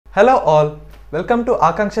Hello all, welcome to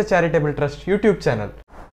Akanksha Charitable Trust YouTube channel.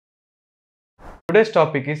 Today's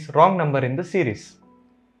topic is wrong number in the series.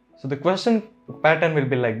 So the question pattern will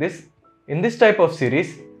be like this. In this type of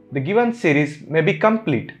series, the given series may be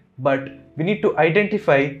complete, but we need to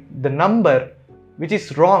identify the number which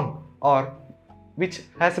is wrong or which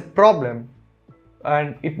has a problem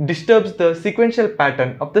and it disturbs the sequential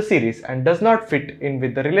pattern of the series and does not fit in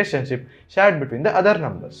with the relationship shared between the other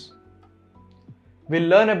numbers. We'll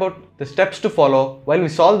learn about the steps to follow while we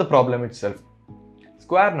solve the problem itself.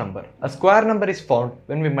 Square number. A square number is found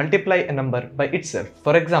when we multiply a number by itself.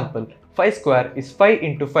 For example, 5 square is 5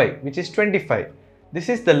 into 5, which is 25. This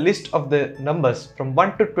is the list of the numbers from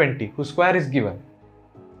 1 to 20 whose square is given.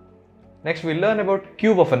 Next, we'll learn about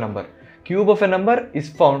cube of a number. Cube of a number is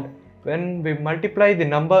found when we multiply the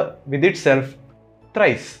number with itself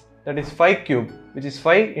thrice. That is 5 cube, which is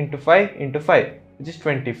 5 into 5 into 5, which is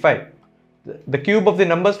 25. The cube of the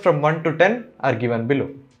numbers from 1 to 10 are given below.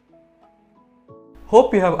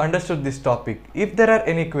 Hope you have understood this topic. If there are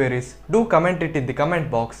any queries, do comment it in the comment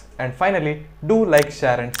box, and finally do like,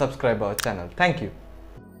 share and subscribe our channel. Thank you.